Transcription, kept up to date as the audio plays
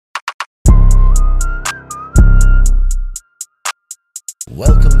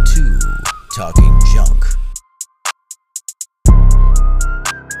Welcome to Talking Junk.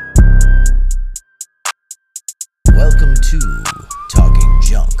 Welcome to Talking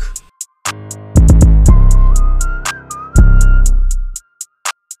Junk.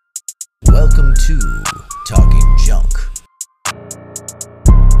 Welcome to Talking Junk.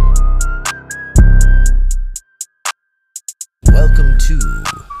 Welcome to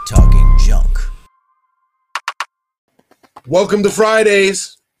Talking Junk. Welcome to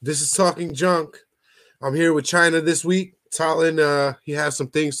Fridays. This is Talking Junk. I'm here with China this week. Talon, he has some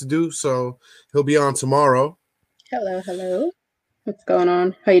things to do, so he'll be on tomorrow. Hello. What's going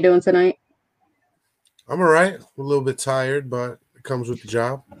on? How you doing tonight? I'm all right. I'm a little bit tired, but it comes with the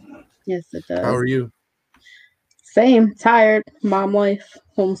job. Yes, it does. How are you? Same. Tired. Mom life.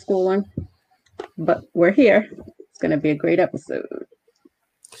 Homeschooling. But we're here. It's going to be a great episode.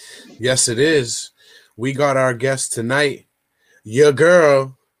 Yes, it is. We got our guest tonight. Your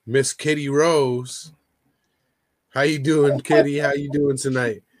girl, Miss Kitty Rose. How you doing, Kitty? How you doing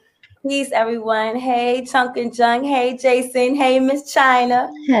tonight? Peace, everyone. Hey, Chunk and Junk. Hey, Jason. Hey, Miss China.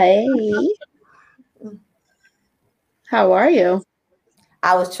 Hey. How are you?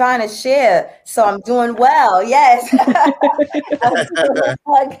 I was trying to share, so I'm doing well. Yes. I'm doing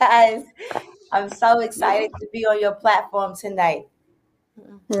well, guys. I'm so excited to be on your platform tonight.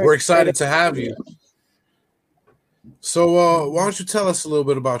 We're excited to have you. So why don't you tell us a little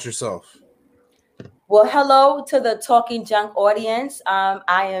bit about yourself? Well, hello to the Talking Junk audience. I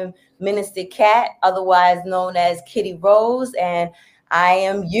am Minister Cat, otherwise known as Kitty Rose, and I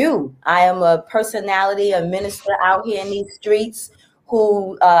am you. I am a personality, a minister out here in these streets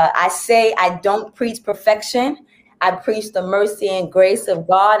who I say I don't preach perfection. I preach the mercy and grace of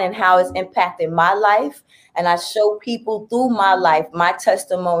God and how it's impacted my life. And I show people through my life, my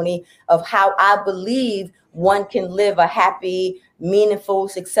testimony of how I believe one can live a happy, meaningful,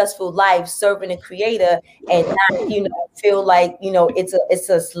 successful life serving the Creator and not, feel like, it's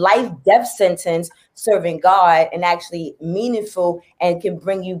a life death sentence serving God, and actually meaningful and can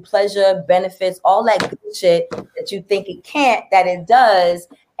bring you pleasure, benefits, all that good shit that you think it can't, that it does.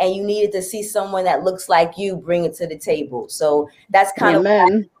 And you needed to see someone that looks like you bring it to the table. So that's kind of what I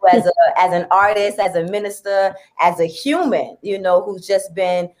do as an artist, as a minister, as a human, who's just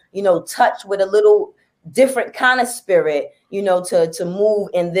been, touched with a little different kind of spirit, to move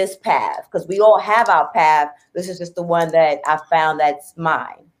in this path, because we all have our path. This is just the one that I found that's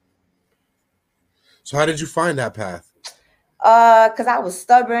mine. So how did you find that path? Because I was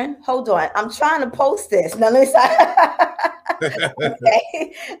stubborn. Hold on, I'm trying to post this. Now let me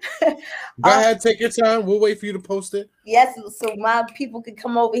okay. Go ahead, take your time. We'll wait for you to post it. Yes, so my people could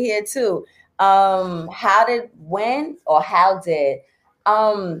come over here too. How did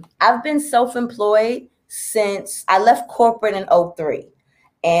I've been self-employed since I left corporate in 2003,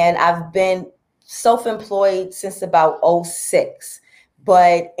 and I've been self-employed since about 2006.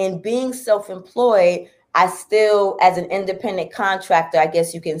 But in being self-employed, I still, as an independent contractor, I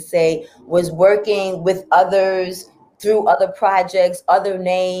guess you can say, was working with others through other projects, other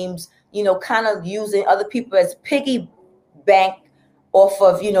names, kind of using other people as piggy bank off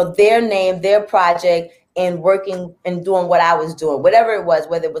of, their name, their project, and working and doing what I was doing, whatever it was,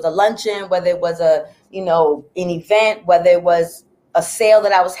 whether it was a luncheon, whether it was an event, whether it was a sale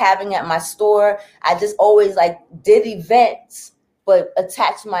that I was having at my store. I just always did events, but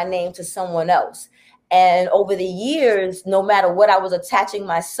attached my name to someone else. And over the years, no matter what I was attaching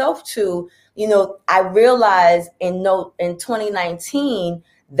myself to, I realized in 2019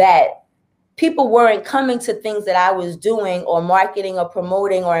 that people weren't coming to things that I was doing or marketing or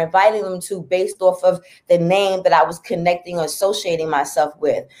promoting or inviting them to based off of the name that I was connecting or associating myself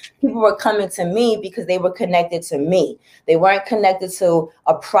with. People were coming to me because they were connected to me. They weren't connected to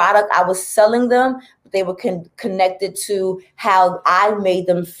a product I was selling them, but they were connected to how I made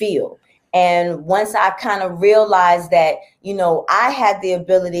them feel. And once I kind of realized that, I had the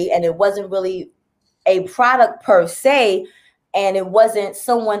ability, and it wasn't really a product per se, and it wasn't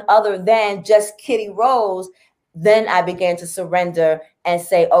someone other than just Kitty Rose, then I began to surrender and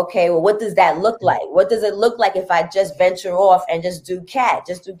say, okay, well, what does that look like? What does it look like if I just venture off and just do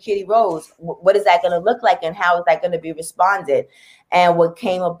Kitty Rose? What is that going to look like, and how is that going to be responded? And what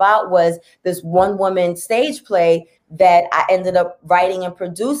came about was this one woman stage play that I ended up writing and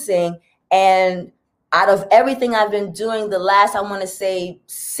producing. And out of everything I've been doing the last, I want to say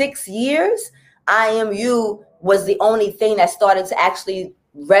 6 years, Iam You was the only thing that started to actually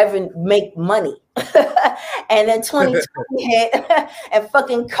make money. And then 2020 hit and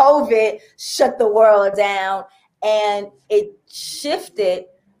fucking COVID shut the world down, and it shifted.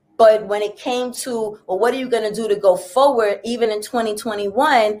 But when it came to, well, what are you going to do to go forward, even in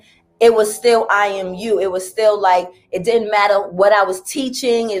 2021, it was still I am you. It was still like, it didn't matter what I was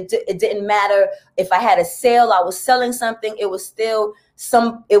teaching. It didn't matter if I had a sale, I was selling something. It was still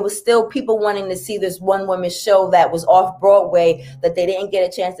people wanting to see this one woman show that was off Broadway that they didn't get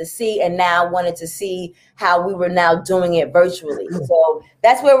a chance to see, and now wanted to see how we were now doing it virtually. So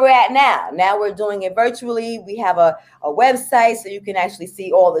that's where we're at now. Now we're doing it virtually. We have a website so you can actually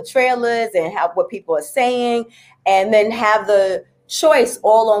see all the trailers and what people are saying, and then have the choice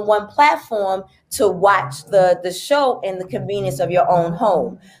all on one platform to watch the show in the convenience of your own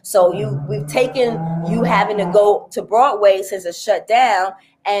home. So we've taken you having to go to Broadway since it's shut down,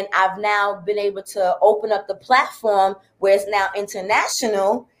 and I've now been able to open up the platform where it's now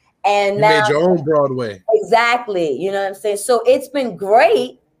international, and You now made your own Broadway. Exactly. You know what I'm saying? So it's been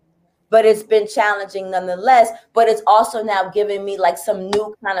great, but it's been challenging nonetheless. But it's also now giving me like some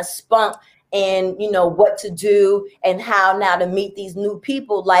new kind of spunk and, you know, what to do and how now to meet these new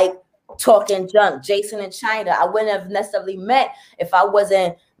people, like Talking Junk, Jason and China. I wouldn't have necessarily met if I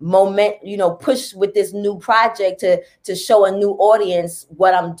wasn't pushed with this new project to show a new audience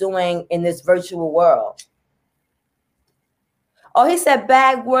what I'm doing in this virtual world. Oh, he said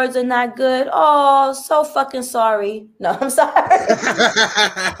bad words are not good. Oh, so fucking sorry. No, I'm sorry.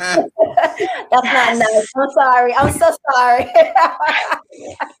 That's not nice. I'm sorry. I'm so sorry.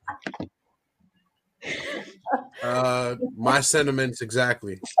 My sentiments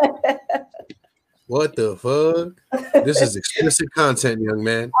exactly. What the fuck? This is explicit content, young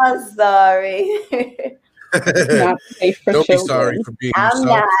man. I'm sorry. Not safe for Don't children. be sorry for being I'm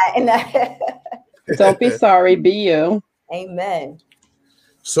yourself. not. Don't be sorry, be you. Amen.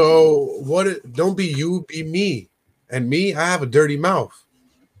 So don't be you, be me. And me, I have a dirty mouth.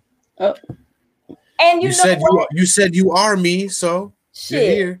 Oh. And you said you are me, so shit.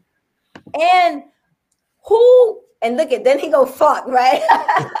 You're here. And look at then he go fuck, right?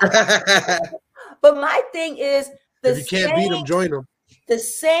 But my thing is, if you can't beat them, join them. The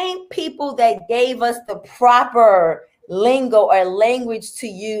same people that gave us the proper lingo or language to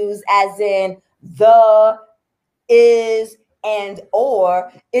use, as in the, is, and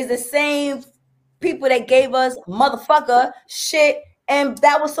or, is the same people that gave us motherfucker, shit, and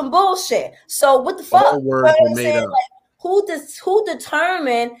that was some bullshit. So what the fuck? All words were made up. Like, who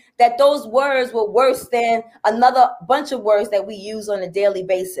determined that those words were worse than another bunch of words that we use on a daily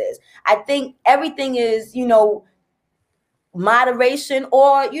basis? I think everything is, moderation,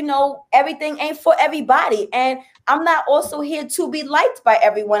 or everything ain't for everybody, and I'm not also here to be liked by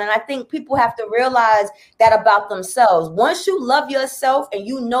everyone. And I think people have to realize that about themselves. Once you love yourself and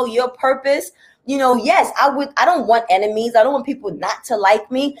you know your purpose, yes, I don't want enemies. I don't want people not to like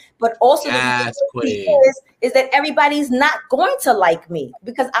me, but also is that everybody's not going to like me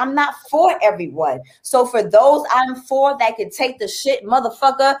because I'm not for everyone. So for those I'm for that can take the shit,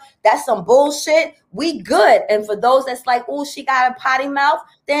 motherfucker, that's some bullshit, we good. And for those that's like, oh, she got a potty mouth,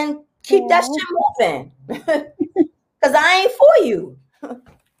 then keep that shit moving. Because I ain't for you.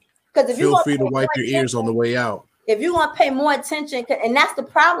 Because if feel free to wipe your ears on the way out. If you want to pay more attention, and that's the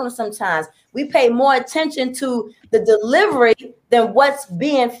problem sometimes, we pay more attention to the delivery than what's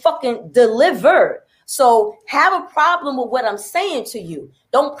being fucking delivered. So have a problem with what I'm saying to you.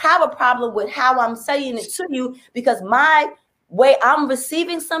 Don't have a problem with how I'm saying it to you, because my way I'm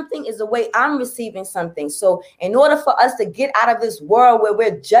receiving something is the way I'm receiving something. So in order for us to get out of this world where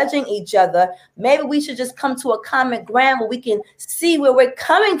we're judging each other, maybe we should just come to a common ground where we can see where we're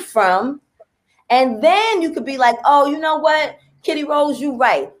coming from. And then you could be like, oh, you know what, Kitty Rose, you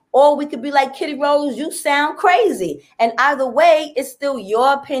right. Or we could be like, Kitty Rose, you sound crazy. And either way, it's still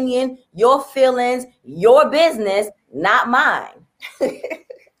your opinion, your feelings, your business, not mine.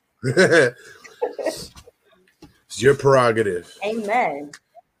 It's your prerogative. Amen.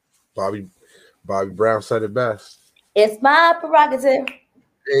 Bobby Brown said it best. It's my prerogative.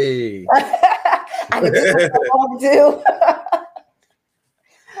 Hey. I can do what I want to do.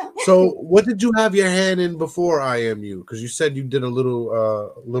 So what did you have your hand in before I Am You? Because you said you did a little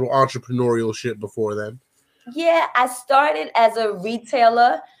entrepreneurial shit before then. Yeah, I started as a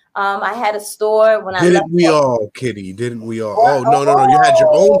retailer. I had a store when Didn't we all, Kitty? Didn't we all? Oh, no. You had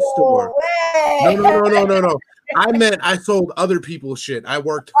your own store. No. I meant I sold other people's shit. I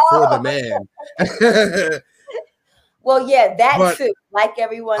worked for the man. Well, yeah, that too, like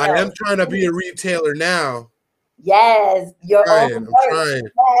everyone else. I am trying to be a retailer now. Yes, your own merch. I'm trying.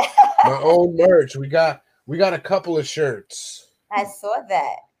 My own merch. We got a couple of shirts. I saw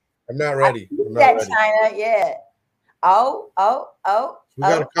that. I'm not ready. China, yeah. Oh. We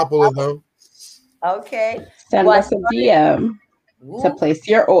got a couple of them. Okay. Send us a DM. to place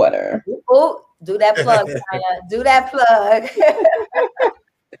your order. Oh, do that plug, China. Do that plug.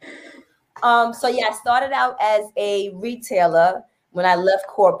 So yeah, I started out as a retailer when I left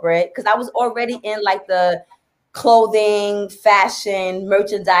corporate because I was already in like the clothing, fashion,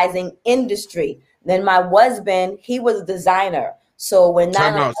 merchandising industry. Then my husband, he was a designer. So when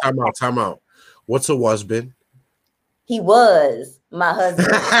Time out. What's a husband? he was my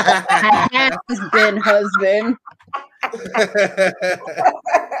husband. Has been husband.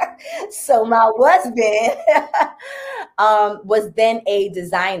 So my husband was then a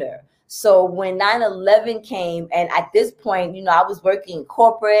designer. So when 9/11 came, and at this point, you know, I was working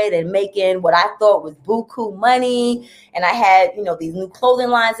corporate and making what I thought was buku money. And I had, you know, these new clothing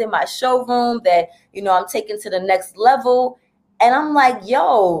lines in my showroom that, you know, I'm taking to the next level. And I'm like,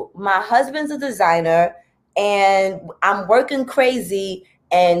 yo, my husband's a designer and I'm working crazy.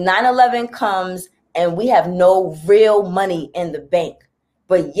 And 9/11 comes and we have no real money in the bank.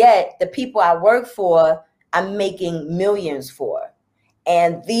 But yet the people I work for, I'm making millions for.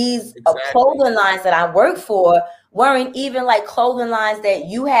 And these clothing lines that I work for weren't even like clothing lines that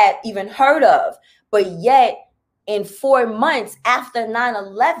you had even heard of. But yet, in 4 months after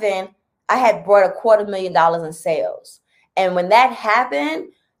 9/11, I had brought $250,000 in sales. And when that happened,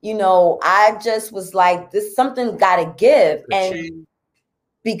 you know, I just was like, this something got to give. And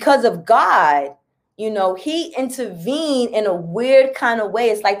because of God, you know, he intervened in a weird kind of way.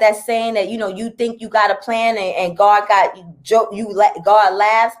 It's like that saying that, you know, you think you got a plan and God got you joke, God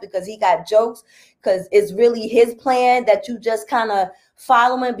laughs because he got jokes, because it's really his plan that you just kind of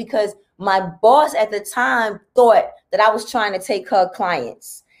following. Because my boss at the time thought that I was trying to take her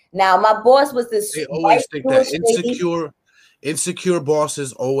clients. Now, my boss was this. They always think that insecure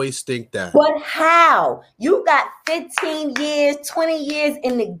bosses always think that. But how? You got 15 years, 20 years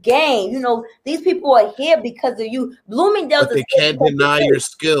in the game. You know, these people are here because of you. Bloomingdale's, but they can't deny your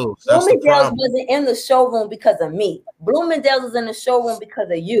skills. That's Bloomingdale's wasn't in the showroom because of me. Bloomingdale's was in the showroom because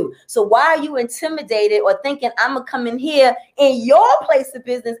of you. So why are you intimidated or thinking I'm gonna come in here in your place of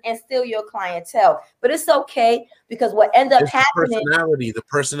business and steal your clientele? But it's okay, because what ended up happening, the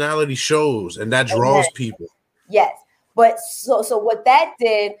personality shows, and that draws people. Yes. But so what that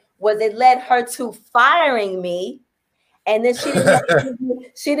did was it led her to firing me. And then she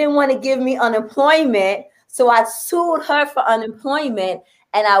didn't want to give me unemployment. So I sued her for unemployment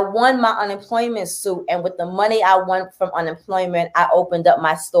and I won my unemployment suit. And with the money I won from unemployment, I opened up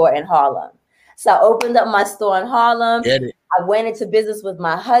my store in Harlem. So I opened up my store in Harlem. I went into business with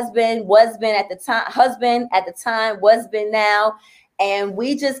my husband at the time, now. And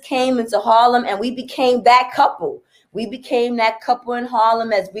we just came into Harlem and we became that couple. We became that couple in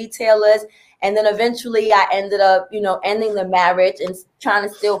Harlem as retailers. And then eventually I ended up, you know, ending the marriage and trying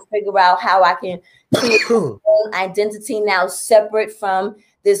to still figure out how I can create my own identity now separate from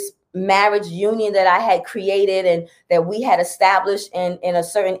this marriage union that I had created and that we had established in a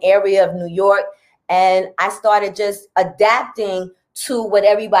certain area of New York. And I started just adapting to what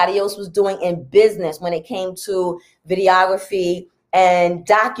everybody else was doing in business when it came to videography and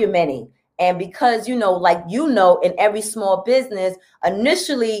documenting. And because, you know, like, you know, in every small business,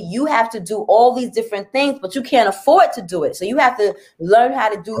 initially you have to do all these different things, but you can't afford to do it. So you have to learn how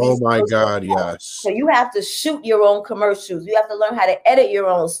to do these. Oh my God, yes. So you have to shoot your own commercials. You have to learn how to edit your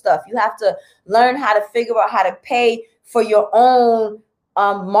own stuff. You have to learn how to figure out how to pay for your own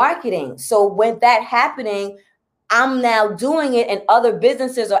marketing. So when that happening, I'm now doing it, and other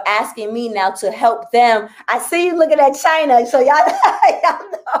businesses are asking me now to help them. I see you looking at China, so y'all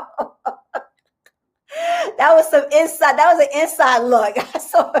know. That was some inside. That was an inside look. I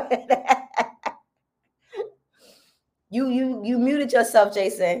saw it. You muted yourself,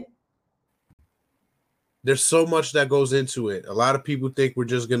 Jason. There's so much that goes into it. A lot of people think we're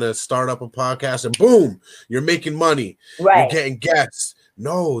just gonna start up a podcast and boom, you're making money. Right. You're getting guests.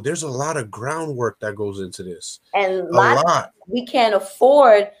 No, there's a lot of groundwork that goes into this. And a lot. We can't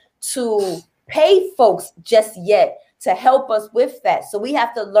afford to pay folks just yet to help us with that. So we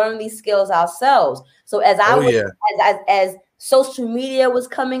have to learn these skills ourselves. So as social media was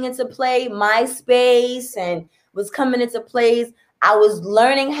coming into play, MySpace and was coming into place, I was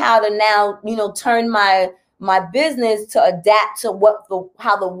learning how to now, you know, turn my business to adapt to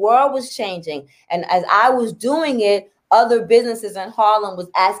how the world was changing. And as I was doing it, other businesses in Harlem was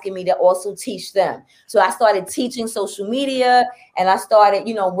asking me to also teach them. So I started teaching social media, and I started,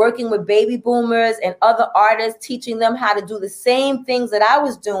 you know, working with baby boomers and other artists, teaching them how to do the same things that I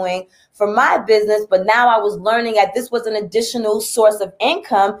was doing for my business. But now I was learning that this was an additional source of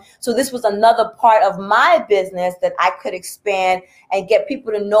income. So this was another part of my business that I could expand and get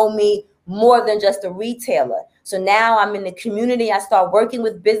people to know me more than just a retailer. So now I'm in the community. I start working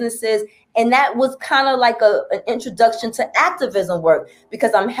with businesses. And that was kind of like an introduction to activism work,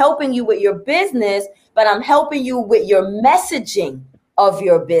 because I'm helping you with your business, but I'm helping you with your messaging of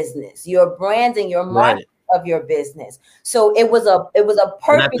your business, your branding, your marketing of your business. So it was a And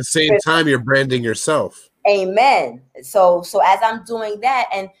purpose. at the same time, you're branding yourself. Amen. So as I'm doing that,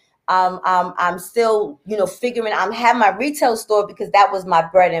 and I'm still, figuring, I'm having my retail store because that was my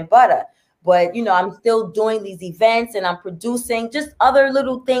bread and butter. But, I'm still doing these events, and I'm producing just other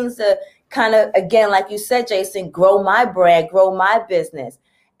little things to kind of, again, like you said, Jason, grow my brand, grow my business.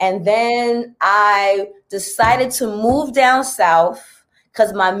 And then I decided to move down south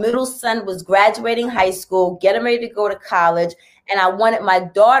because my middle son was graduating high school, getting ready to go to college. And I wanted my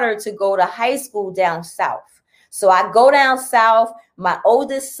daughter to go to high school down south. So I go down south. My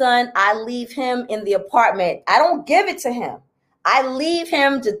oldest son, I leave him in the apartment. I don't give it to him. I leave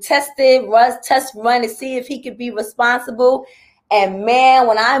him to test run to see if he could be responsible. And man,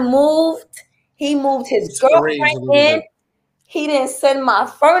 when I moved, he moved his girlfriend in. He didn't send my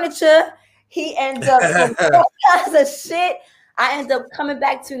furniture. He ended up doing all kinds of shit. I ended up coming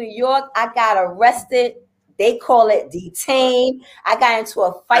back to New York. I got arrested. They call it detained. I got into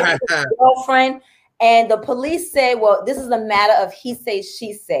a fight with his girlfriend. And the police said, well, this is a matter of he say,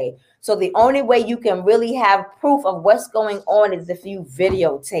 she say. So the only way you can really have proof of what's going on is if you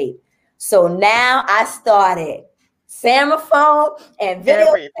videotape. So now I started Samaphone and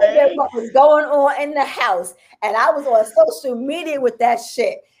videotaping what was going on in the house. And I was on social media with that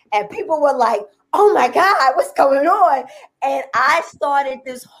shit. And people were like, oh my God, what's going on? And I started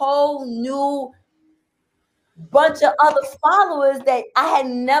this whole new bunch of other followers that I had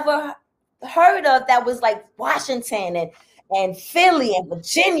never heard of, that was like Washington and Philly and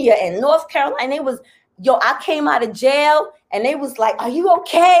Virginia and North Carolina. It was, I came out of jail and they was like, are you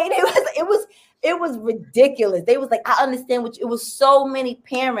okay? It was ridiculous. They was like, I understand it was so many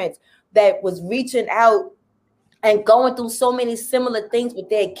parents that was reaching out and going through so many similar things with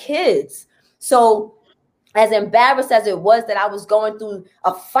their kids. So as embarrassed as it was that I was going through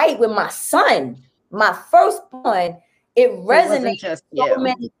a fight with my son, my firstborn, it resonated with so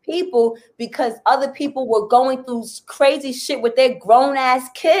many people, because other people were going through crazy shit with their grown ass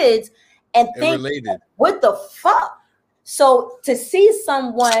kids and think, what the fuck? So to see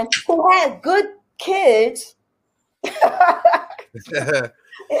someone who had good kids, you know what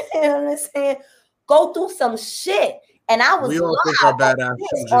I'm saying, go through some shit, and I was we all think our badass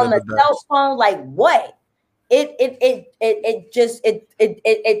on the cell phone, like what? It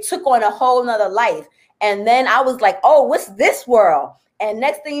took on a whole nother life. And then I was like, oh, what's this world? And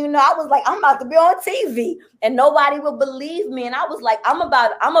next thing you know, I was like, I'm about to be on TV, and nobody would believe me. And I was like, I'm a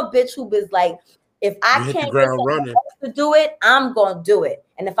bitch who was like, if I can't get someone else to do it, I'm gonna do it.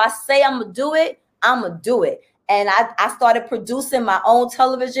 And if I say I'm gonna do it, I'm gonna do it. And I started producing my own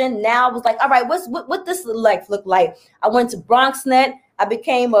television. Now I was like, all right, what this look like? I went to BronxNet. I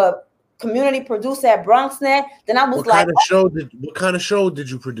became a community producer at BronxNet. Then I was what kind of show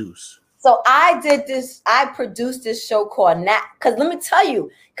did you produce? So I produced this show called Nat. Because let me tell you,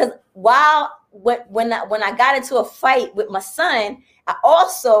 because when I got into a fight with my son, I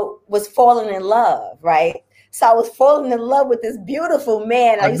also was falling in love, right? So I was falling in love with this beautiful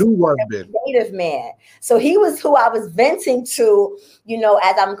man. I used to be a creative man. So he was who I was venting to,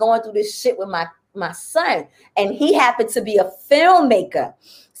 as I'm going through this shit with my son. And he happened to be a filmmaker.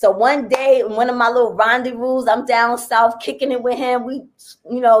 So one day, in one of my little rendezvous, I'm down south kicking it with him. We,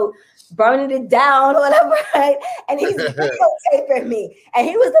 burning it down or whatever, right? And he's videotaping me. And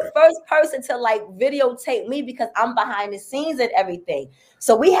he was the first person to like videotape me because I'm behind the scenes and everything.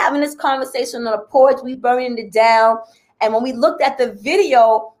 So we having this conversation on the porch, we burning it down. And when we looked at the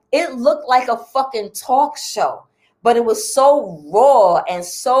video, it looked like a fucking talk show, but it was so raw and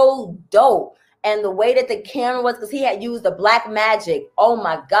so dope. And the way that the camera was, because he had used the black magic. Oh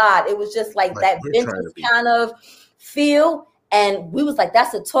my God. It was just like that vintage kind of feel. And we was like,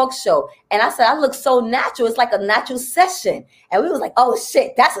 that's a talk show. And I said, I look so natural. It's like a natural session. And we was like, oh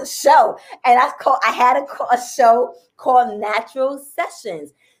shit, that's a show. And I had a show called Natural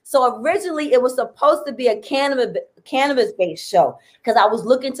Sessions. So originally it was supposed to be a cannabis-based show, because I was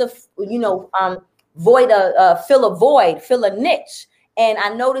looking to, fill a niche. And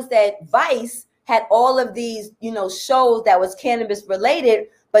I noticed that Vice had all of these, shows that was cannabis related,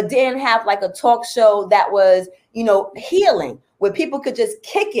 but didn't have like a talk show that was, healing, where people could just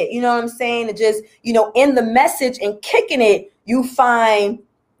kick it, you know what I'm saying? And just, in the message and kicking it, you find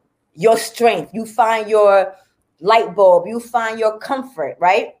your strength, you find your light bulb, you find your comfort,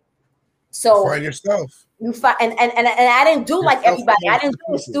 right? So find yourself. you find, and I didn't do like everybody. I didn't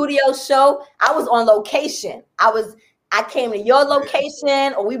do a studio show. I was on location. I came to your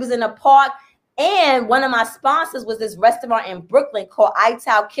location, or we was in a park. And one of my sponsors was this restaurant in Brooklyn called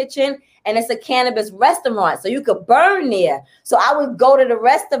Ital Kitchen, and it's a cannabis restaurant, so you could burn there. So I would go to the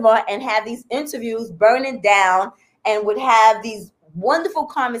restaurant and have these interviews, burning down, and would have these wonderful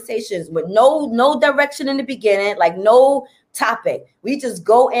conversations with no direction in the beginning, like no topic. We just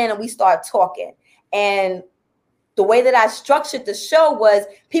go in and we start talking. And the way that I structured the show was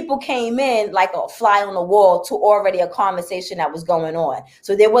people came in like a fly on the wall to already a conversation that was going on.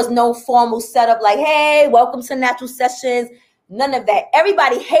 So there was no formal setup like, hey, welcome to Natural Sessions. None of that.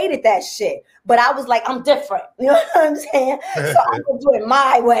 Everybody hated that shit. But I was like, I'm different. You know what I'm saying? So I'm going to do it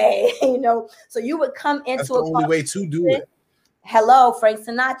my way, you know? So you would come into That's the only way to do it. Hello, Frank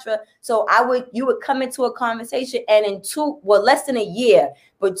Sinatra. So you would come into a conversation, and in less than a year,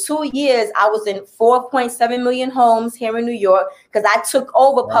 but 2 years, I was in 4.7 million homes here in New York because I took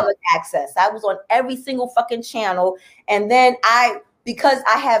over public access. I was on every single fucking channel. And then because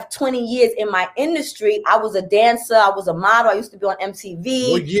I have 20 years in my industry, I was a dancer, I was a model, I used to be on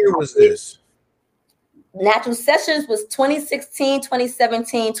MTV. What year was this? Natural Sessions was 2016,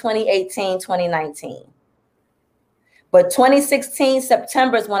 2017, 2018, 2019. But 2016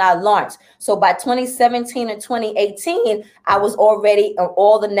 September is when I launched. So by 2017 and 2018, I was already on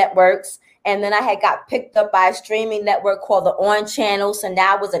all the networks. And then I had got picked up by a streaming network called the On Channel. So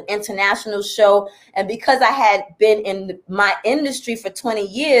now it was an international show. And because I had been in my industry for 20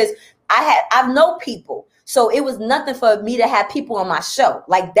 years, I've known people. So it was nothing for me to have people on my show.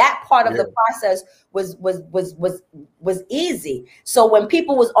 Like that part of the process was easy. So when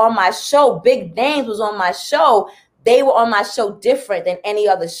people was on my show, big names was on my show, they were on my show different than any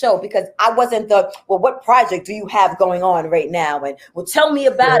other show because I wasn't what project do you have going on right now? And well, tell me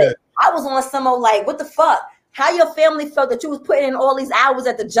about it. I was on some like, what the fuck? How your family felt that you was putting in all these hours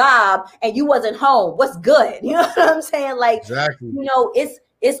at the job and you wasn't home. What's good? You know what I'm saying? Like, exactly. You know,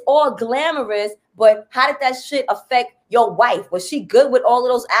 it's all glamorous, but how did that shit affect your wife? Was she good with all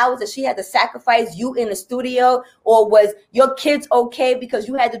of those hours that she had to sacrifice you in the studio? Or was your kids okay because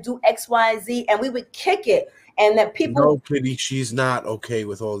you had to do X, Y, and Z? And we would kick it. And that people, no, Kitty, she's not okay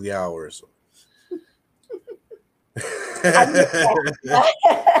with all the hours.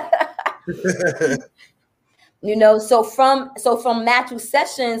 You know, so from Natural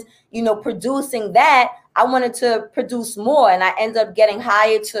Sessions, you know, producing that, I wanted to produce more, and I ended up getting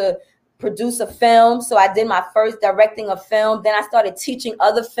hired to produce a film. So I did my first directing a film. Then I started teaching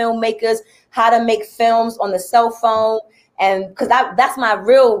other filmmakers how to make films on the cell phone. And because that's my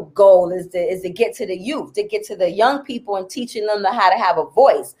real goal is to get to the youth, to get to the young people and teaching them how to have a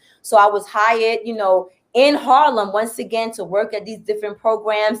voice. So I was hired, you know, in Harlem once again to work at these different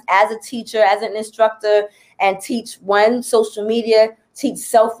programs as a teacher, as an instructor, and teach social media, teach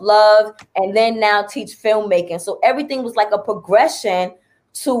self-love, and then now teach filmmaking. So everything was like a progression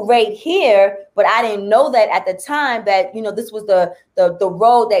to right here, but I didn't know that at the time that, you know, this was the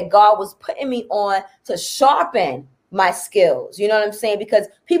road that God was putting me on to sharpen my skills. You know what I'm saying? Because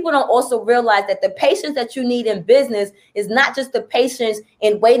people don't also realize that the patience that you need in business is not just the patience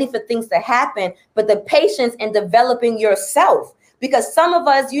in waiting for things to happen, but the patience in developing yourself. Because some of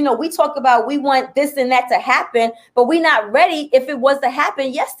us, you know, we talk about we want this and that to happen, but we're not ready if it was to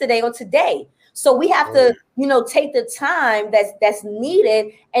happen yesterday or today. So we have to, you know, take the time that's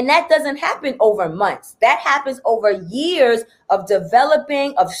needed. And that doesn't happen over months. That happens over years of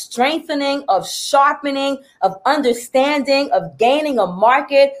developing, of strengthening, of sharpening, of understanding, of gaining a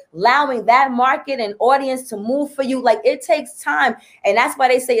market, allowing that market and audience to move for you. Like it takes time. And that's why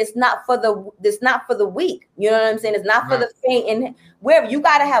they say it's not for the weak. You know what I'm saying? It's not for the faint. And where you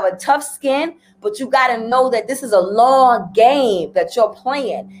got to have a tough skin, but you got to know that this is a long game that you're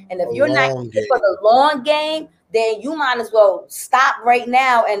playing. And if you're not for the long game, then you might as well stop right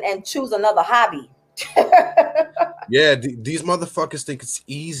now and choose another hobby. Yeah, these motherfuckers think it's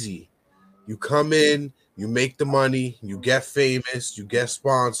easy. You come in, you make the money, you get famous, you get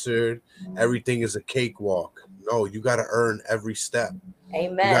sponsored. Everything is a cakewalk. No, you got to earn every step.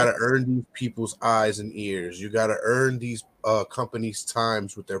 Amen. You got to earn these people's eyes and ears. You got to earn these companies'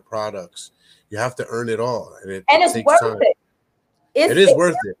 times with their products. You have to earn it all, and it's takes worth time. it. It is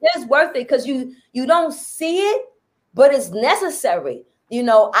worth it. It's worth it because you don't see it, but it's necessary. You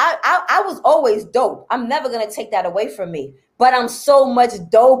know, I was always dope. I'm never gonna take that away from me. But I'm so much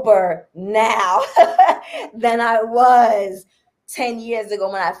doper now than I was 10 years ago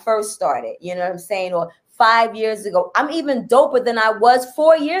when I first started. You know what I'm saying? Or 5 years ago. I'm even doper than I was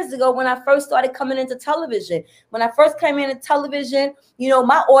 4 years ago when I first started coming into television. When I first came into television, you know,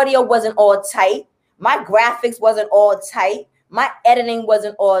 my audio wasn't all tight. My graphics wasn't all tight. My editing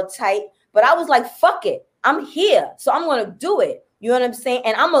wasn't all tight. But I was like, fuck it. I'm here. So I'm going to do it. You know what I'm saying?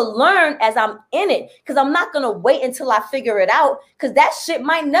 And I'm going to learn as I'm in it, because I'm not going to wait until I figure it out, because that shit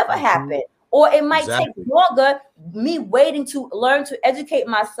might never happen. Or it might take longer, me waiting to learn to educate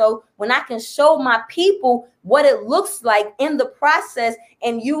myself, when I can show my people what it looks like in the process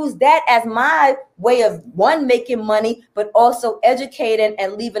and use that as my way of, one, making money, but also educating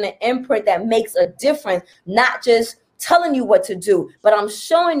and leaving an imprint that makes a difference, not just telling you what to do, but I'm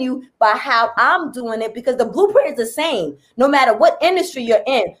showing you by how I'm doing it, because the blueprint is the same. No matter what industry you're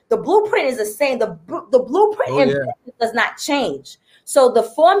in, the blueprint is the same. The blueprint in business does not change. So the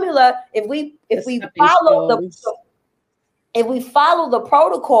formula, if we follow the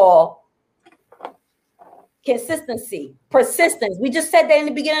protocol, consistency, persistence. We just said that in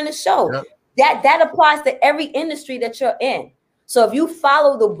the beginning of the show. Yep. That applies to every industry that you're in. So if you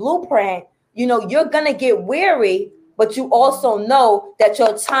follow the blueprint, you know, you're gonna get weary, but you also know that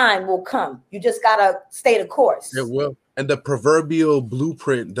your time will come. You just gotta stay the course. It will. And the proverbial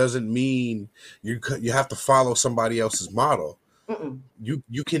blueprint doesn't mean you have to follow somebody else's model.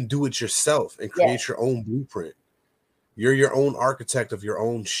 You can do it yourself and create your own blueprint. You're your own architect of your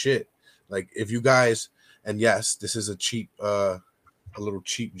own shit. Like, if you guys, and yes, this is a little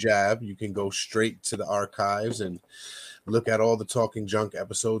cheap jab. You can go straight to the archives and look at all the Talking Junk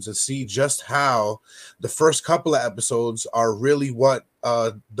episodes and see just how the first couple of episodes are really what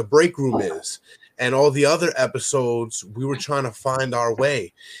the break room is. And all the other episodes, we were trying to find our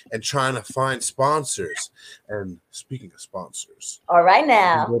way and trying to find sponsors. And speaking of sponsors, all right,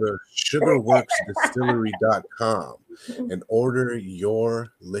 now go to sugarworksdistillery.com and order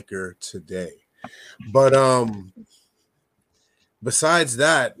your liquor today. But besides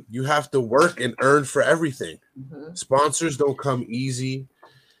that, you have to work and earn for everything. Sponsors don't come easy.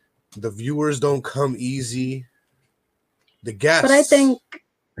 The viewers don't come easy. The guests, but I think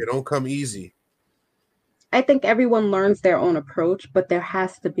they don't come easy. I think everyone learns their own approach, but there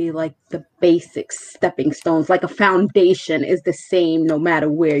has to be like the basic stepping stones, like a foundation is the same no matter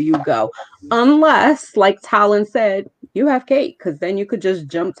where you go. Unless, like Talon said, you have cake, because then you could just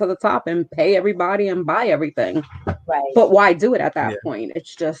jump to the top and pay everybody and buy everything. Right. But why do it at that point?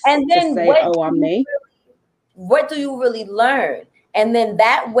 It's just and then to say, oh, I'm me. What do you really learn? And then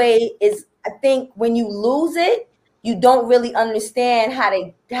that way is, I think, when you lose it, you don't really understand how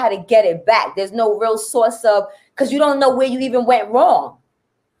to get it back. There's no real source of, because you don't know where you even went wrong.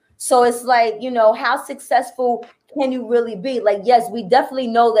 So it's like, you know, how successful can you really be? Like, yes, we definitely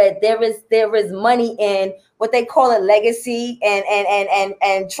know that there is money in what they call it, legacy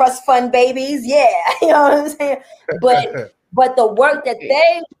and trust fund babies. Yeah, you know what I'm saying? But the work that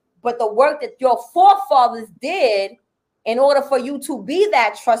your forefathers did in order for you to be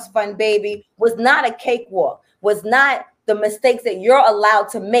that trust fund baby was not a cakewalk, was not the mistakes that you're allowed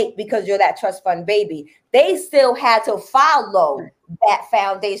to make because you're that trust fund baby. They still had to follow that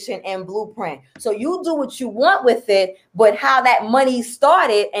foundation and blueprint. So you do what you want with it, but how that money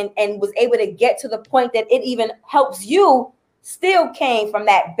started and was able to get to the point that it even helps you still came from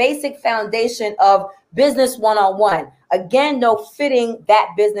that basic foundation of business one-on-one. Again, no fitting that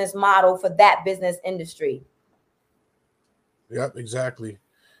business model for that business industry. Yep, exactly.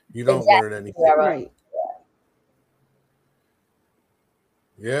 You don't learn anything. Right.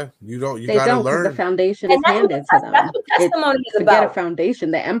 Yeah, you don't. You they gotta don't, learn. The foundation is handed to them. That's what testimony is forget about. A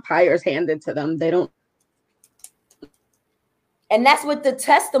foundation. The empire is handed to them. They don't. And that's what the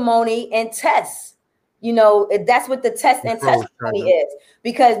testimony and test. You know, that's what the test and testimony is.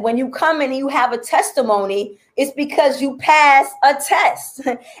 Because when you come and you have a testimony, it's because you passed a test,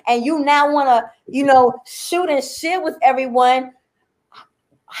 and you now want to, you know, shoot and share with everyone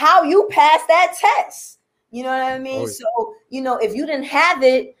how you passed that test. You know what I mean? So, you know, if you didn't have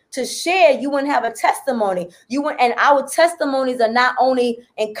it to share, you wouldn't have a testimony. And our testimonies are not only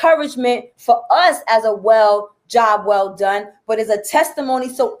encouragement for us as a job well done, but it's a testimony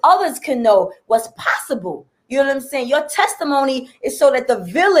so others can know what's possible. You know what I'm saying? Your testimony is so that the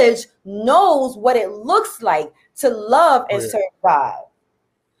village knows what it looks like to love and serve God.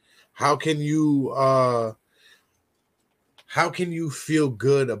 How can you feel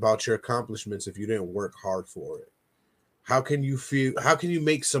good about your accomplishments if you didn't work hard for it? How can you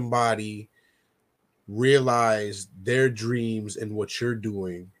make somebody realize their dreams and what you're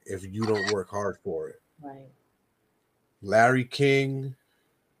doing if you don't work hard for it? Right. Larry King,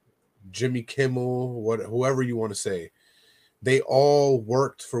 Jimmy Kimmel, whoever you want to say, they all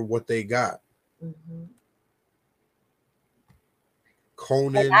worked for what they got. Mm-hmm.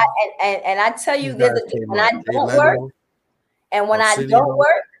 Conan. And I tell you, These guys when I Jay don't Leno, work, and when I Arsenio. don't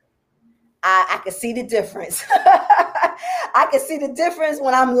work, I can see the difference. I can see the difference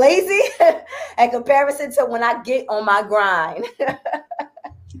when I'm lazy in comparison to when I get on my grind.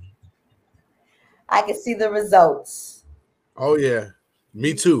 I can see the results. Oh yeah,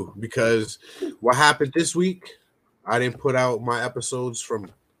 me too. Because what happened this week, I didn't put out my episodes from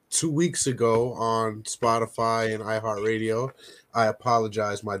 2 weeks ago on Spotify and iHeartRadio. I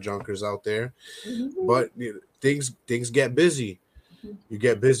apologize, my junkers out there. But things get busy. You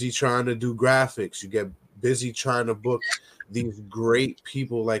get busy trying to do graphics. You get busy trying to book these great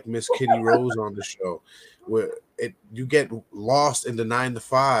people like Miss Kitty Rose on the show. Where you get lost in the 9 to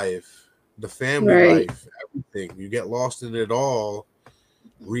 5, the family Right. life, everything. You get lost in it all.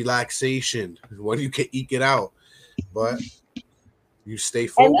 Relaxation when you can eke it out, but you stay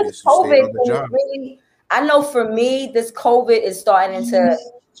And this focused. You stay COVID on the is job. really, I know for me, this COVID is starting to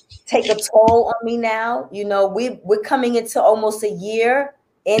take a toll on me now. You know, we're coming into almost a year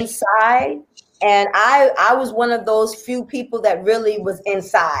inside, and I was one of those few people that really was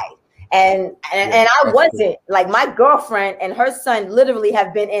inside. And Yeah, I wasn't. Like, my girlfriend and her son literally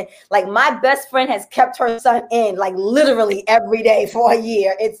have been in. Like, my best friend has kept her son in, like, literally every day for a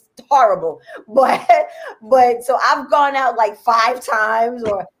year. It's horrible. But so I've gone out like 5 times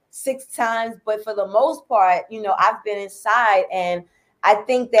or 6 times, but for the most part, you know, I've been inside. And I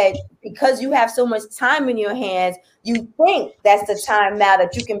think that because you have so much time in your hands, you think that's the time now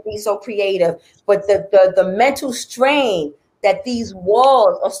that you can be so creative. But the mental strain that these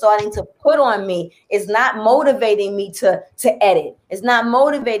walls are starting to put on me is not motivating me to edit. It's not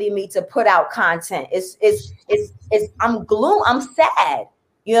motivating me to put out content. I'm gloom. I'm sad.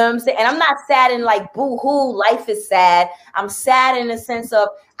 You know what I'm saying? And I'm not sad in like boo-hoo, life is sad. I'm sad in the sense of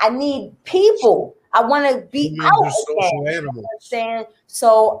I need people. I want to be Humans out are social again. animals. Saying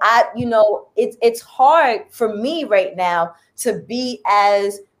so it's hard for me right now to be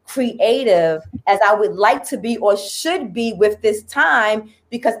as creative as I would like to be or should be with this time,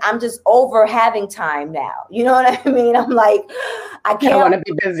 because I'm just over having time now. You know what I mean? I'm like, I I want to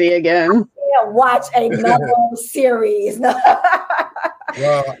be busy again. can't watch another series.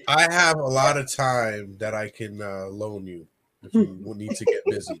 Well, I have a lot of time that I can loan you if you need to get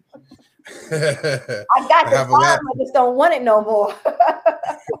busy. I got the time, I just don't want it no more.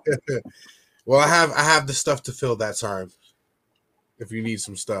 Well, I have the stuff to fill that time. If you need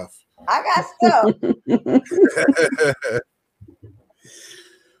some stuff, I got stuff.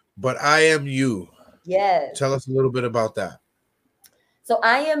 But I Am You. Yes. Tell us a little bit about that. So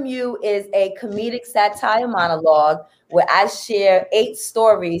I Am You is a comedic satire monologue where I share 8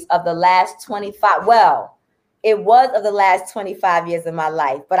 stories of the last 25. Well, it was of the last 25 years of my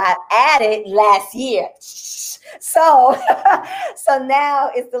life, but I added last year. So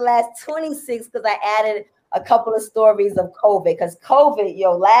now it's the last 26 because I added a couple of stories of COVID. Because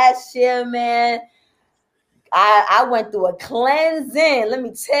COVID, last year, man, I went through a cleansing, let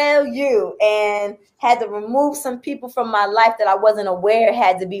me tell you, and had to remove some people from my life that I wasn't aware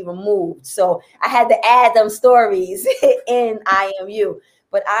had to be removed. So I had to add them stories in I Am You.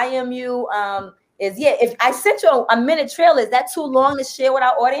 But I Am You if I sent you a minute trailer, is that too long to share with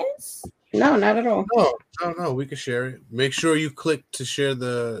our audience? No, not at all. No, we can share it. Make sure you click to share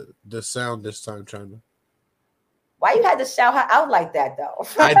the sound this time, China. Why you had to shout her out like that, though?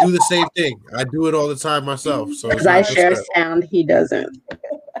 I do the same thing. I do it all the time myself. So because I share sound, he doesn't.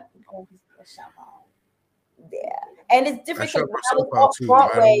 Yeah, and it's different because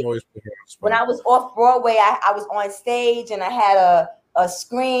when I was off Broadway, I was on stage and I had a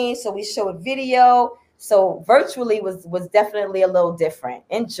screen, so we showed video. So virtually was definitely a little different.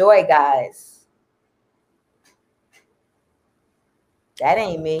 Enjoy, guys. That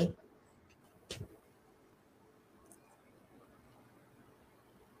ain't me.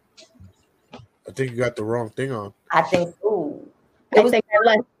 I think you got the wrong thing on. I think, I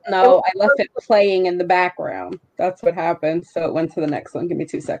left it playing in the background. That's what happened. So it went to the next one. Give me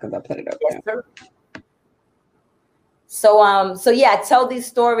 2 seconds. I'll put it up there. So yeah, I tell these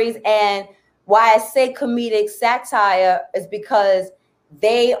stories, and why I say comedic satire is because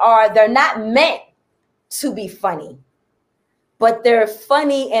they're not meant to be funny, but they're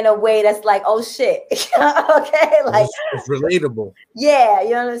funny in a way that's like, oh shit. Okay, like it's relatable. Yeah,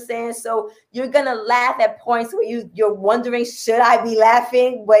 you know what I'm saying? So you're gonna laugh at points where you're wondering, should I be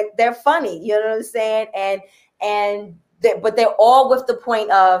laughing? But they're funny, you know what I'm saying? But they're all with the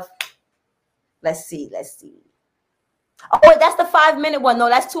point of let's see. Oh wait, that's the 5-minute one. No,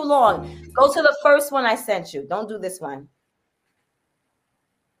 that's too long. Go to the first one I sent you. Don't do this one.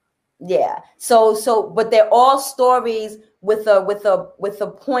 Yeah. So but they're all stories with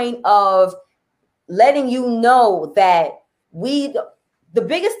a point of letting you know that the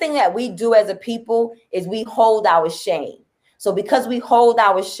biggest thing that we do as a people is we hold our shame. So because we hold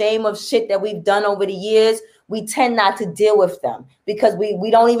our shame of shit that we've done over the years, we tend not to deal with them because we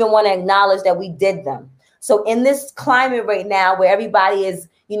don't even want to acknowledge that we did them. So in this climate right now where everybody is,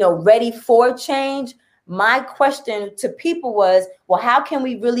 ready for change, my question to people was, well, how can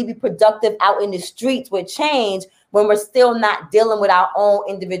we really be productive out in the streets with change when we're still not dealing with our own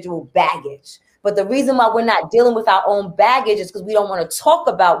individual baggage? But the reason why we're not dealing with our own baggage is because we don't want to talk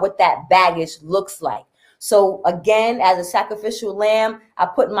about what that baggage looks like. So again, as a sacrificial lamb, I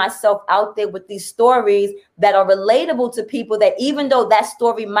put myself out there with these stories that are relatable to people, that even though that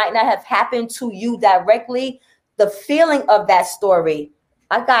story might not have happened to you directly, the feeling of that story,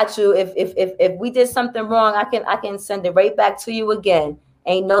 I got you. If we did something wrong, I can send it right back to you again.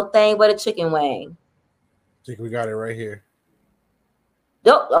 Ain't no thing but a chicken wing. I think we got it right here.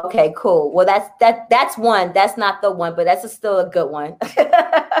 Oh, okay, cool. Well, that's one. That's not the one, but that's still a good one.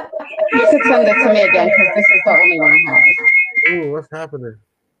 You could send it to me again because this is the only one I have. Ooh, what's happening?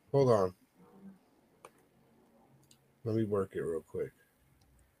 Hold on. Let me work it real quick.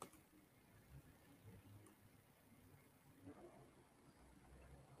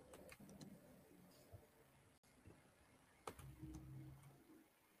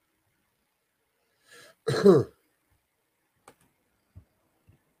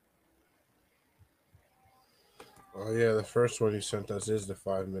 Oh yeah, the first one you sent us is the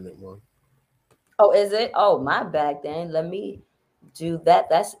 5-minute one. Oh, is it? Oh, my bad then. Let me do that.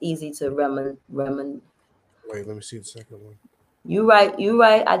 That's easy to Wait, let me see the second one. You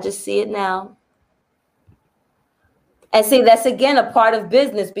right. I just see it now. And see, that's again a part of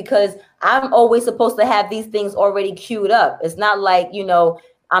business because I'm always supposed to have these things already queued up. It's not like,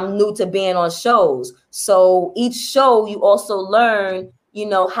 I'm new to being on shows. So each show you also learn,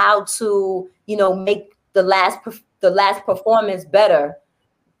 how to, make the last performance better.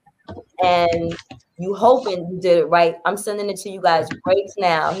 And you hoping you did it right. I'm sending it to you guys right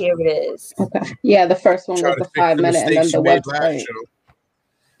now. Here it is. Okay. Yeah, the first one Try was to the fix 5-minute, and then mistakes the you made last website. show.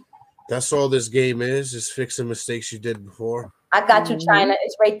 That's all this game is fixing mistakes you did before. I got you, China.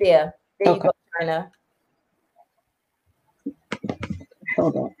 It's right there. There you Okay. go, China.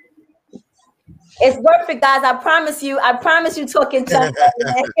 Hold on. It's worth it, guys. I promise you. Talking junk.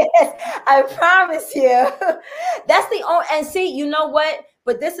 I promise you. That's the only. And see, you know what?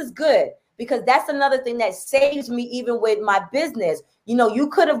 But this is good because that's another thing that saves me even with my business.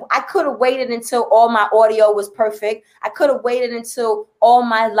 I could have waited until all my audio was perfect. I could have waited until all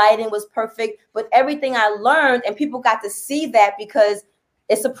my lighting was perfect. But everything I learned, and people got to see that because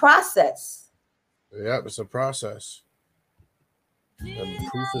it's a process. Yep, it's a process. And the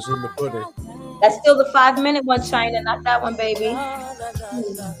proof is in the pudding. That's still the 5-minute one, China, not that one, baby.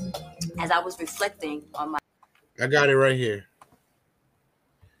 As I was reflecting on my... I got it right here.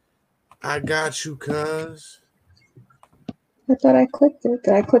 I got you, cuz. I thought I clicked it.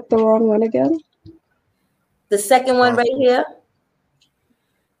 Did I click the wrong one again? The second one right here.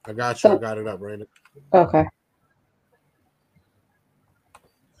 I got you. I got it up right now. Okay.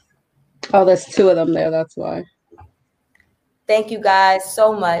 Oh, there's two of them there. That's why. Thank you guys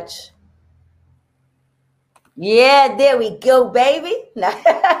so much. Yeah, there we go, baby.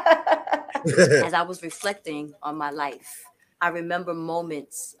 As I was reflecting on my life, I remember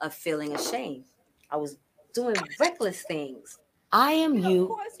moments of feeling ashamed. I was doing reckless things. I Am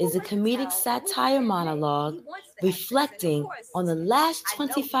You is a comedic satire monologue reflecting on the last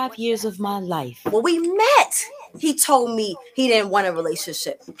 25 years of my life. When we met, he told me he didn't want a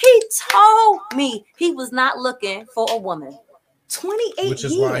relationship. He told me he was not looking for a woman. 28 years. Which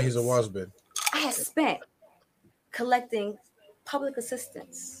is why he's a husband. I had spent collecting public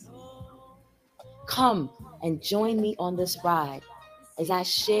assistance. Come and join me on this ride as I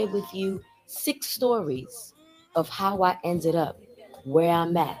share with you 6 stories of how I ended up where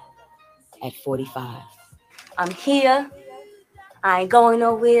I'm at 45. I'm here. I ain't going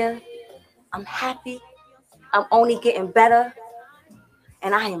nowhere. I'm happy. I'm only getting better.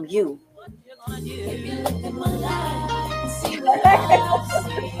 And I am you.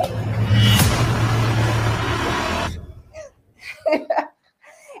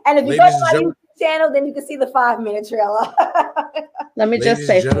 And if you go to my YouTube channel, then you can see the 5-minute trailer. Let me just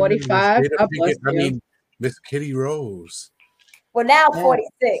say 45. Miss Kitty Rose. Well, now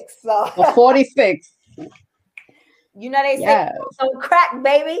 46. So 46. You know they say don't crack,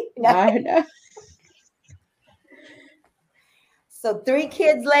 baby. I know. So 3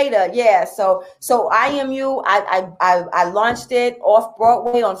 kids later, yeah. So Iam You, I launched it off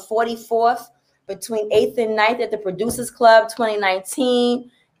Broadway on 44th between 8th and 9th at the Producers Club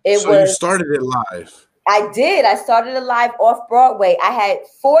 2019. It So you was started it live. I did. I started it live off Broadway. I had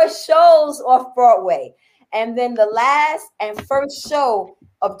 4 shows off Broadway. And then the last and first show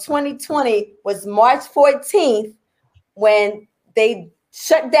of 2020 was March 14th when they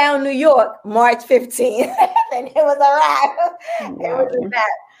shut down New York March 15th. And it was a wrap. It was a wrap.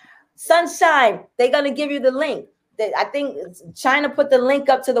 Sunshine, they're going to give you the link. I think China put the link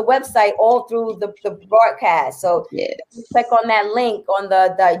up to the website all through the broadcast. So yes. Click on that link on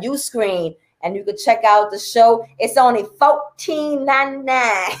the U screen and you can check out the show. It's only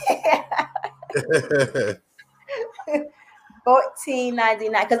 $14.99.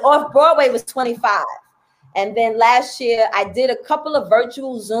 $14.99 because off Broadway was $25. And then last year I did a couple of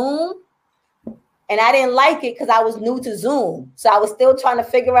virtual Zoom and I didn't like it because I was new to Zoom. So I was still trying to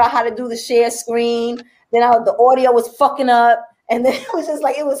figure out how to do the share screen. Then the audio was fucking up. And then it was just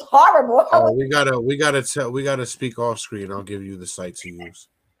like, it was horrible. Oh, we gotta speak off screen. I'll give you the site to use.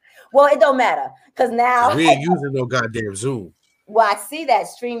 Well, it don't matter because now we ain't using no goddamn Zoom. Well, I see that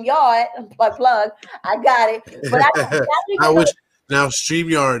StreamYard plug. I got it. But I wish now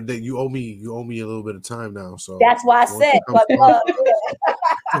StreamYard that you owe me a little bit of time now. So that's why I said plug.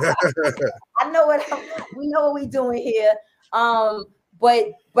 I know we know what we're doing here.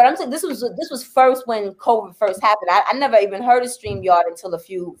 But I'm saying this was first when COVID first happened. I never even heard of StreamYard until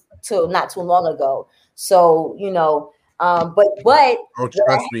not too long ago. So but oh,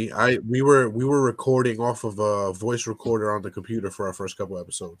 trust me, we were recording off of a voice recorder on the computer for our first couple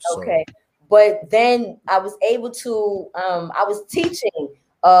episodes. Okay, so. But then I was able to I was teaching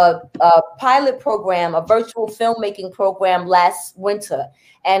a pilot program, a virtual filmmaking program last winter,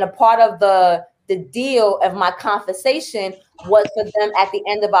 and a part of the deal of my conversation was for them at the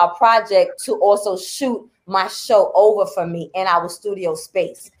end of our project to also shoot my show over for me in our studio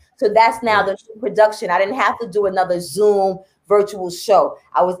space. So that's now the production. I didn't have to do another Zoom virtual show.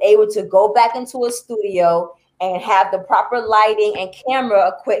 I was able to go back into a studio and have the proper lighting and camera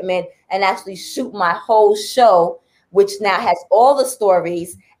equipment and actually shoot my whole show, which now has all the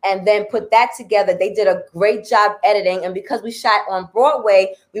stories, and then put that together. They did a great job editing. And because we shot on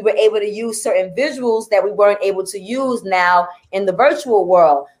Broadway, we were able to use certain visuals that we weren't able to use now in the virtual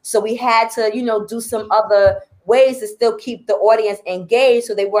world. So we had to, do some other ways to still keep the audience engaged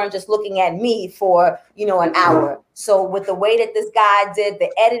so they weren't just looking at me for, an hour. So with the way that this guy did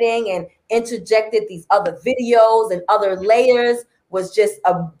the editing and interjected these other videos and other layers was just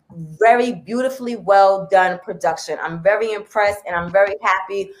a very beautifully well done production. I'm very impressed and I'm very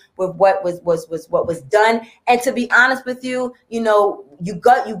happy with what was done. And to be honest with you, you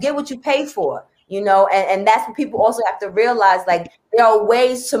get what you pay for, and that's what people also have to realize. Like, there are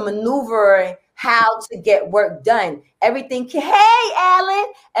ways to maneuver how to get work done. Everything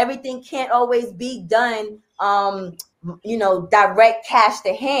can't always be done, direct cash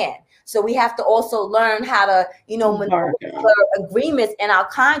to hand. So we have to also learn how to, maneuver agreements in our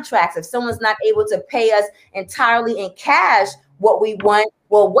contracts. If someone's not able to pay us entirely in cash what we want,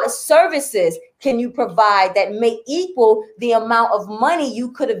 well, what services can you provide that may equal the amount of money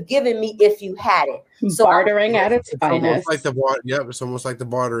you could have given me if you had it? So bartering at its finest. It's almost like the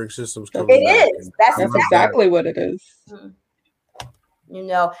bartering system's coming back. It is. That's exactly what it is. And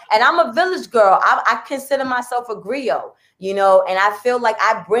I'm a village girl. I consider myself a griot, and I feel like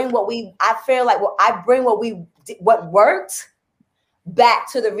I bring what worked back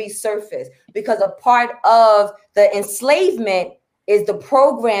to the resurface, because a part of the enslavement is the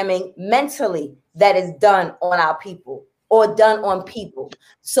programming mentally that is done on our people or done on people.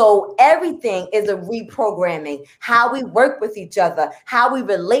 So everything is a reprogramming. How we work with each other, how we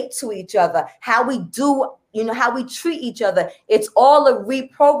relate to each other, how we do, how we treat each other. It's all a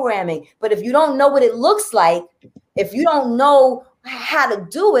reprogramming. But if you don't know what it looks like, if you don't know how to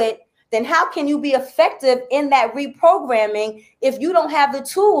do it, then how can you be effective in that reprogramming if you don't have the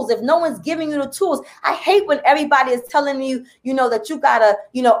tools, if no one's giving you the tools? I hate when everybody is telling you, that you gotta,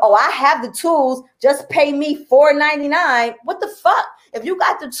 I have the tools, just pay me $4.99. What the fuck? If you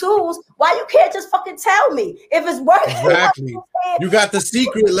got the tools, why you can't just fucking tell me if it's working? Exactly. You got the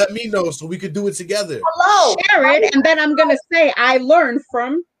secret, let me know so we could do it together. Hello. Share it, and then I'm gonna say I learned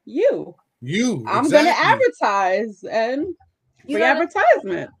from you. I'm gonna advertise and free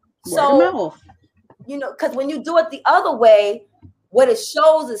advertisement. So, because when you do it the other way, what it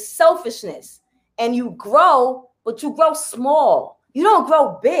shows is selfishness, and you grow, but you grow small. You don't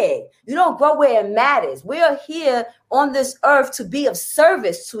grow big. You don't grow where it matters. We are here on this earth to be of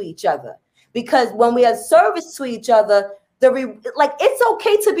service to each other, because when we are service to each other, like it's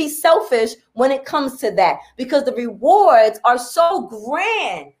okay to be selfish when it comes to that, because the rewards are so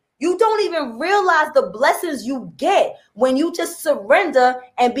grand. You don't even realize the blessings you get when you just surrender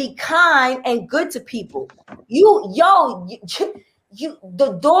and be kind and good to people.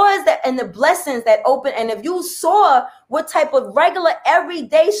 The doors that and the blessings that open, and if you saw what type of regular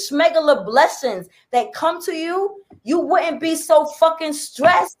everyday schmegular blessings that come to you, you wouldn't be so fucking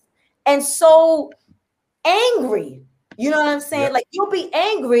stressed and so angry. You know what I'm saying? Yep. Like you'll be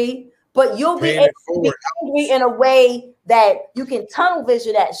angry, but you'll be Paying able it to be forward. angry in a way that you can tunnel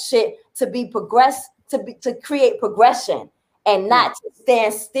vision that shit to be to create progression and not to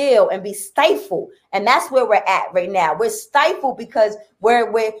stand still and be stifled. And that's where we're at right now. We're stifled because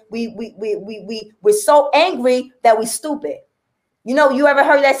we're so angry that we stupid. You know, you ever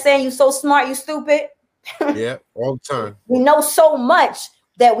heard that saying, you so smart, you stupid? Yeah, all the time. We know so much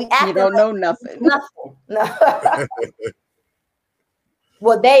that we act. You don't know nothing. Nothing. No.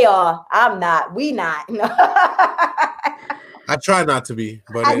 Well, they are. I'm not. We not. No. I try not to be,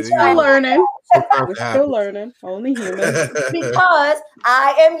 but I'm still learning. sometimes We're it still happens. learning. Only human. Because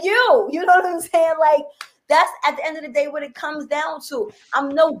I am you. You know what I'm saying? Like, that's at the end of the day what it comes down to. I'm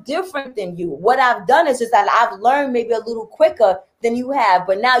no different than you. What I've done is just that I've learned maybe a little quicker than you have,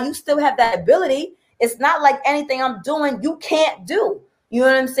 but now you still have that ability. It's not like anything I'm doing you can't do. You know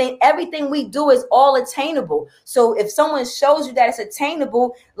what I'm saying? Everything we do is all attainable. So if someone shows you that it's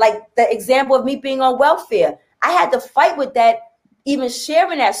attainable, like the example of me being on welfare, I had to fight with that, even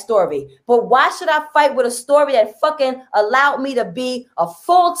sharing that story. But why should I fight with a story that fucking allowed me to be a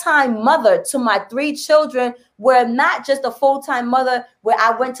full-time mother to my 3 children, where not just a full-time mother, where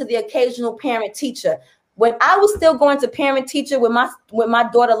I went to the occasional parent teacher. When I was still going to parent teacher with my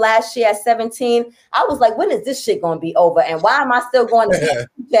daughter last year at 17, I was like, when is this shit going to be over? And why am I still going to parent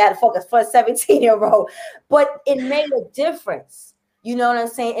teacher at focus for a 17-year-old? But it made a difference. You know what I'm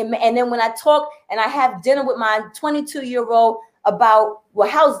saying? And then when I talk and I have dinner with my 22-year-old about, well,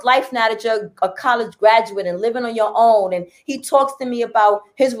 how's life now that you're a college graduate and living on your own? And he talks to me about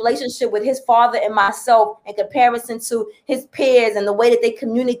his relationship with his father and myself in comparison to his peers and the way that they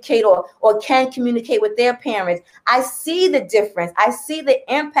communicate or can communicate with their parents. I see the difference. I see the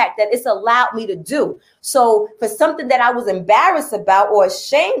impact that it's allowed me to do. So for something that I was embarrassed about or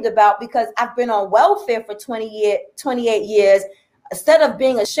ashamed about because I've been on welfare for 28 years, instead of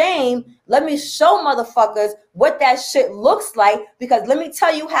being ashamed, let me show motherfuckers what that shit looks like. Because let me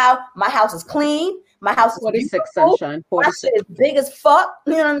tell you how my house is clean. My house is 46 beautiful. sunshine. My 46. shit is big as fuck.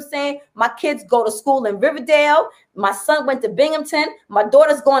 You know what I'm saying? My kids go to school in Riverdale. My son went to Binghamton. My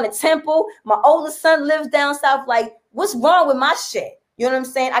daughter's going to Temple. My oldest son lives down south. Like, what's wrong with my shit? You know what I'm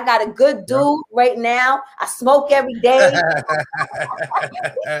saying? I got a good dude right now. I smoke every day. You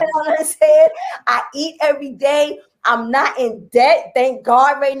know what I'm saying? I eat every day. I'm not in debt, thank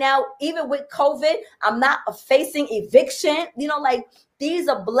God, right now. Even with COVID, I'm not facing eviction. You know, like these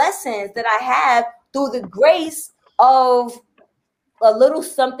are blessings that I have through the grace of a little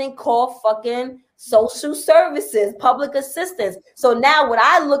something called fucking social services, public assistance. So now what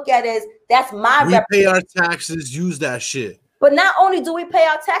I look at is that's my we pay our taxes, use that shit. But not only do we pay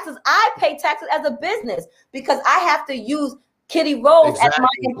our taxes, I pay taxes as a business because I have to use Kitty Rose as my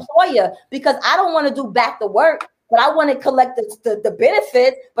employer because I don't want to do back to work. But I want to collect the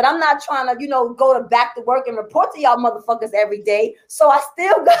benefits, but I'm not trying to, go to back to work and report to y'all motherfuckers every day. So I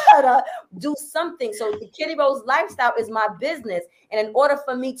still gotta do something. So the Kitty Rose lifestyle is my business. And in order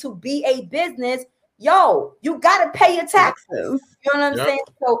for me to be a business, you gotta pay your taxes. You know what I'm saying?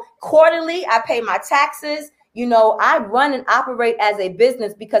 So quarterly, I pay my taxes. I run and operate as a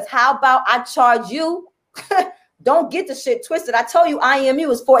business because how about I charge you? Don't get the shit twisted. I told you Iam You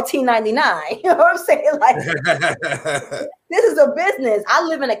is $14.99. You know what I'm saying? Like, this is a business. I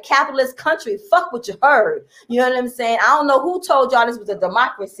live in a capitalist country. Fuck what you heard. You know what I'm saying? I don't know who told y'all this was a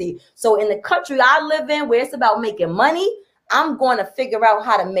democracy. So in the country I live in, where it's about making money, I'm going to figure out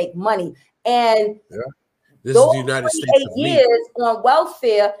how to make money. And this is the United States of years on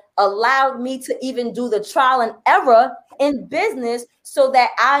welfare allowed me to even do the trial and error in business so that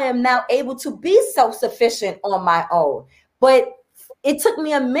I am now able to be self-sufficient on my own. But it took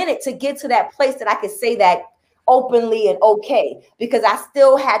me a minute to get to that place that I could say that openly and okay, because I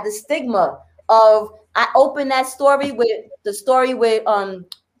still had the stigma of, I opened that story with Mr.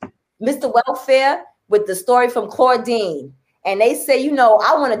 Welfare, with the story from Claudine. and they say, you know,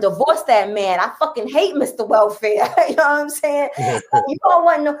 I want to divorce that man. I fucking hate Mr. Welfare. You know what I'm saying? You don't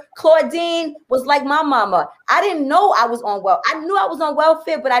want no. Claudine was like my mama. I didn't know I was on I knew I was on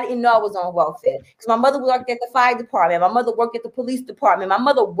welfare, but I didn't know I was on welfare because my mother worked at the fire department. My mother worked at the police department. My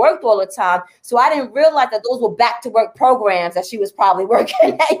mother worked all the time, so I didn't realize that those were back to work programs that she was probably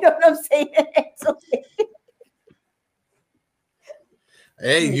working at. You know what I'm saying?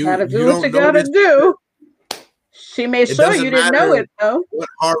 Hey, You you gotta do you what you don't gotta notice. do. She made It sure doesn't you didn't know matter it though. what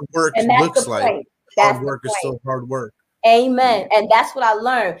hard work And that's looks the like. point. That's Hard work the is point. still hard work. Amen. And that's what I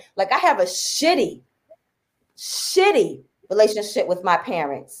learned. Like I have a shitty relationship with my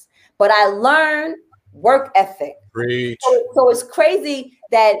parents, but I learned work ethic. Preach. So it's crazy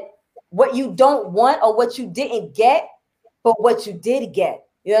that what you don't want or what you didn't get, but what you did get.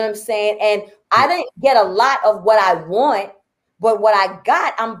 You know what I'm saying? And I didn't get a lot of what I want, but what I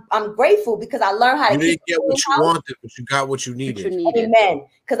got, I'm grateful because I learned how to You didn't get what you house. wanted, but you got what you needed. Amen.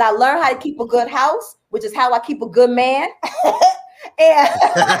 Because I learned how to keep a good house, which is how I keep a good man. and,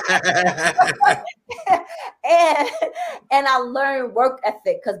 and I learned work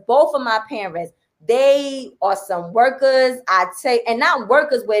ethic because both of my parents, they are some workers. I'd say, and not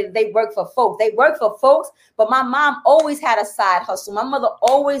workers where they work for folks. They work for folks, but my mom always had a side hustle. My mother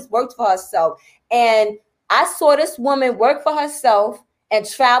always worked for herself. And I saw this woman work for herself and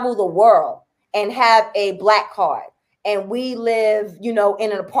travel the world and have a black card. And we live, you know,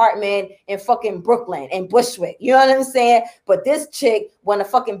 in an apartment in fucking Brooklyn and Bushwick. You know what I'm saying? But this chick want to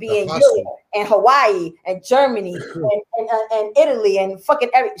fucking be in Europe and Hawaii and Germany and Italy and fucking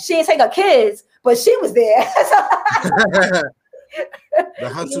she didn't take her kids, but she was there. The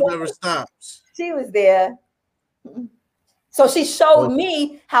hustle never stops. She was there. So she showed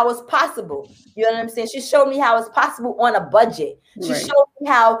me how it's possible. You know what I'm saying? She showed me how it's possible on a budget. She showed me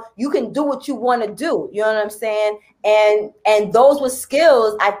how you can do what you want to do. You know what I'm saying? And those were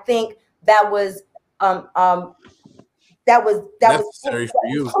skills I think that was necessary for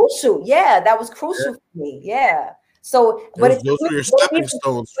you. Crucial. Yeah, that was crucial for me. Yeah. So, those were your stepping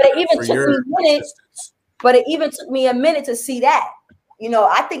stones for your existence. But it even took me a minute to see that. You know,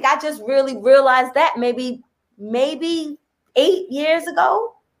 I think I just really realized that maybe 8 years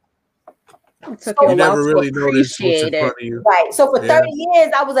ago. So you never really noticed what's in front of you. Right. So for 30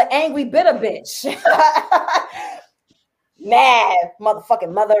 years, I was an angry, bitter bitch. Mad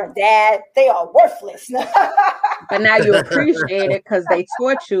motherfucking mother and dad. They are worthless. But now you appreciate it because they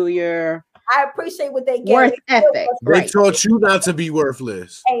taught you your I appreciate what they gave worth ethic. They taught you not to be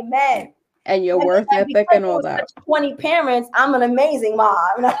worthless. Amen. And your worth ethic and all that. 20 parents, I'm an amazing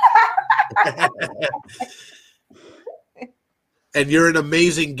mom. And you're an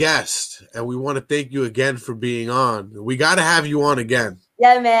amazing guest. And we want to thank you again for being on. We got to have you on again.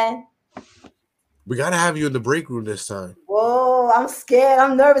 Yeah, man. We got to have you in the break room this time. Whoa, I'm scared.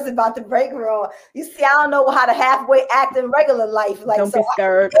 I'm nervous about the break room. You see, I don't know how to halfway act in regular life. Like, don't be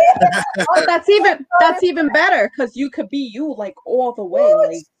scared. Oh, that's even better because you could be you like all the way.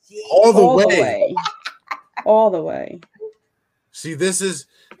 Like all the way. All the way. See, this is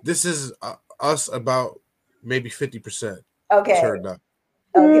us about maybe 50%. Okay. Turned up.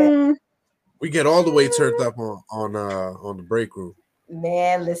 Okay. We get all the way turned up on the break room.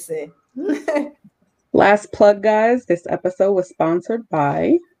 Man, listen. Last plug, guys. This episode was sponsored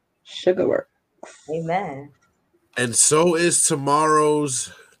by Sugarworks. Amen. And so is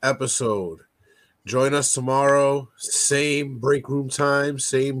tomorrow's episode. Join us tomorrow. Same break room time,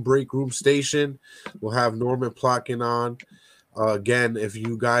 same break room station. We'll have Norman Plotkin on. Again, if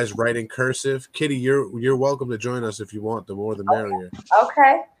you guys write in cursive, Kitty, you're welcome to join us if you want. The more the merrier.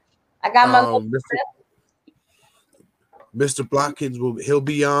 Okay, I got my Mr. Blotkins he'll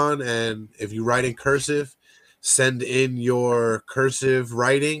be on, and if you write in cursive, send in your cursive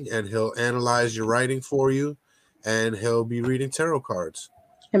writing, and he'll analyze your writing for you, and he'll be reading tarot cards.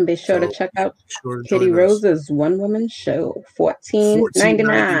 And be sure to check out Kitty Rose's One Woman Show,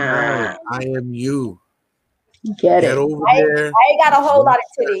 $14.99. Iam You. Get it over there. I ain't got a whole lot of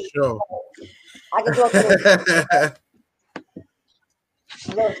titty. I can do a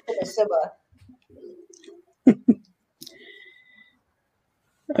little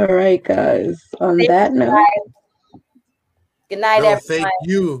All right, guys. On that note, good night, everyone. Thank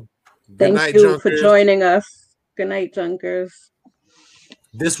you. Thank you for joining us. Good night, Junkers.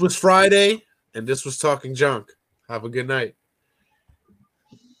 This was Friday, and this was Talking Junk. Have a good night.